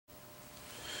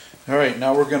Alright,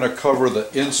 now we're going to cover the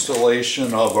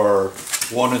installation of our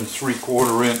 1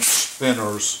 3/4 inch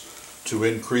spinners to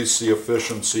increase the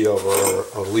efficiency of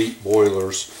our Elite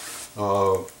boilers.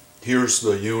 Here's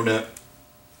the unit,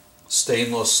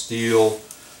 stainless steel.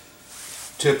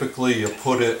 Typically you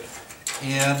put it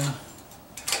in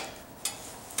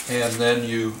and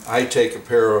then I take a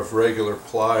pair of regular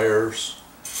pliers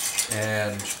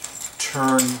and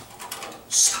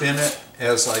spin it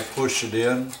as I push it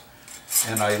in,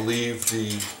 and I leave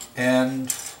the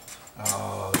end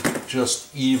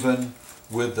just even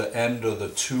with the end of the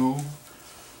tube.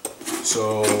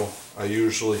 So I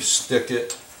usually stick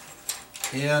it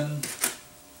in,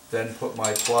 then put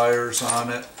my pliers on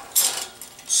it,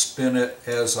 spin it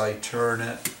as I turn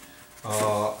it.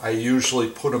 I usually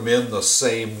put them in the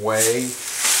same way.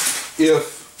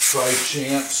 If by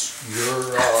chance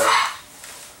your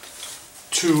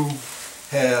tube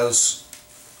has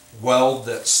weld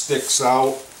that sticks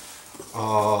out,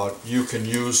 you can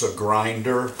use a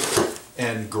grinder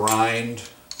and grind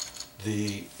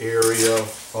the area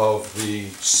of the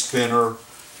spinner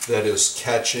that is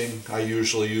catching. I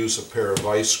usually use a pair of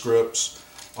vice grips.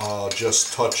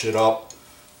 Just touch it up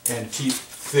and keep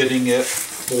fitting it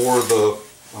for the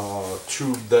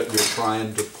tube that you're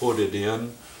trying to put it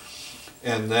in.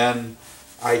 And then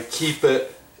I keep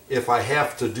it, if I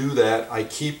have to do that, I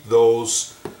keep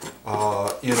those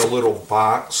in a little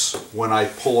box when I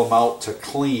pull them out to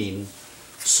clean,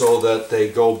 so that they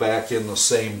go back in the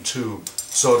same tube.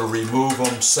 So to remove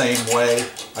them, same way,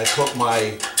 I put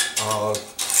my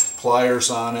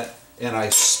pliers on it and I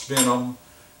spin them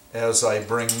as I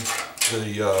bring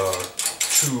the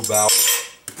tube out.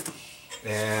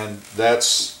 And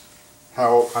that's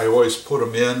how I always put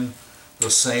them in the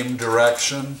same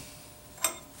direction.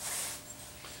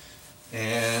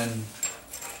 And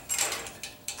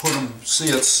put them, see,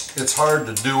 it's hard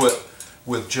to do it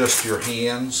with just your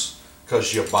hands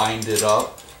because you bind it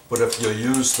up, but if you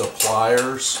use the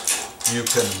pliers you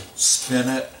can spin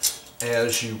it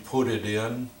as you put it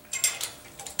in,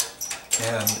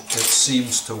 and it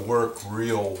seems to work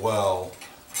real well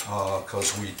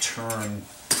because we turn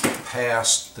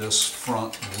past this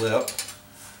front lip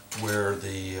where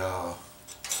the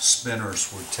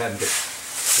spinners would tend to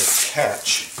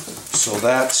catch. So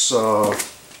that's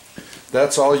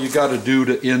all you got to do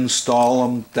to install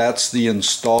them. That's the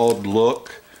installed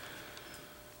look.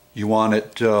 You want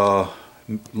it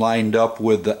lined up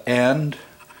with the end,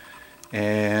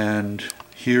 and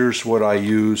here's what I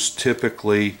use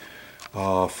typically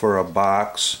for a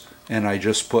box, and I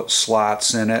just put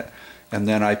slots in it, and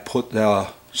then I put the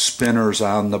spinners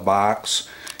on the box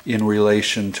in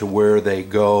relation to where they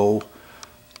go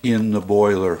in the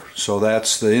boiler. So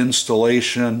that's the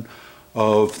installation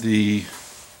of the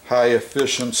high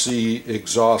efficiency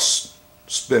exhaust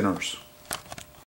spinners.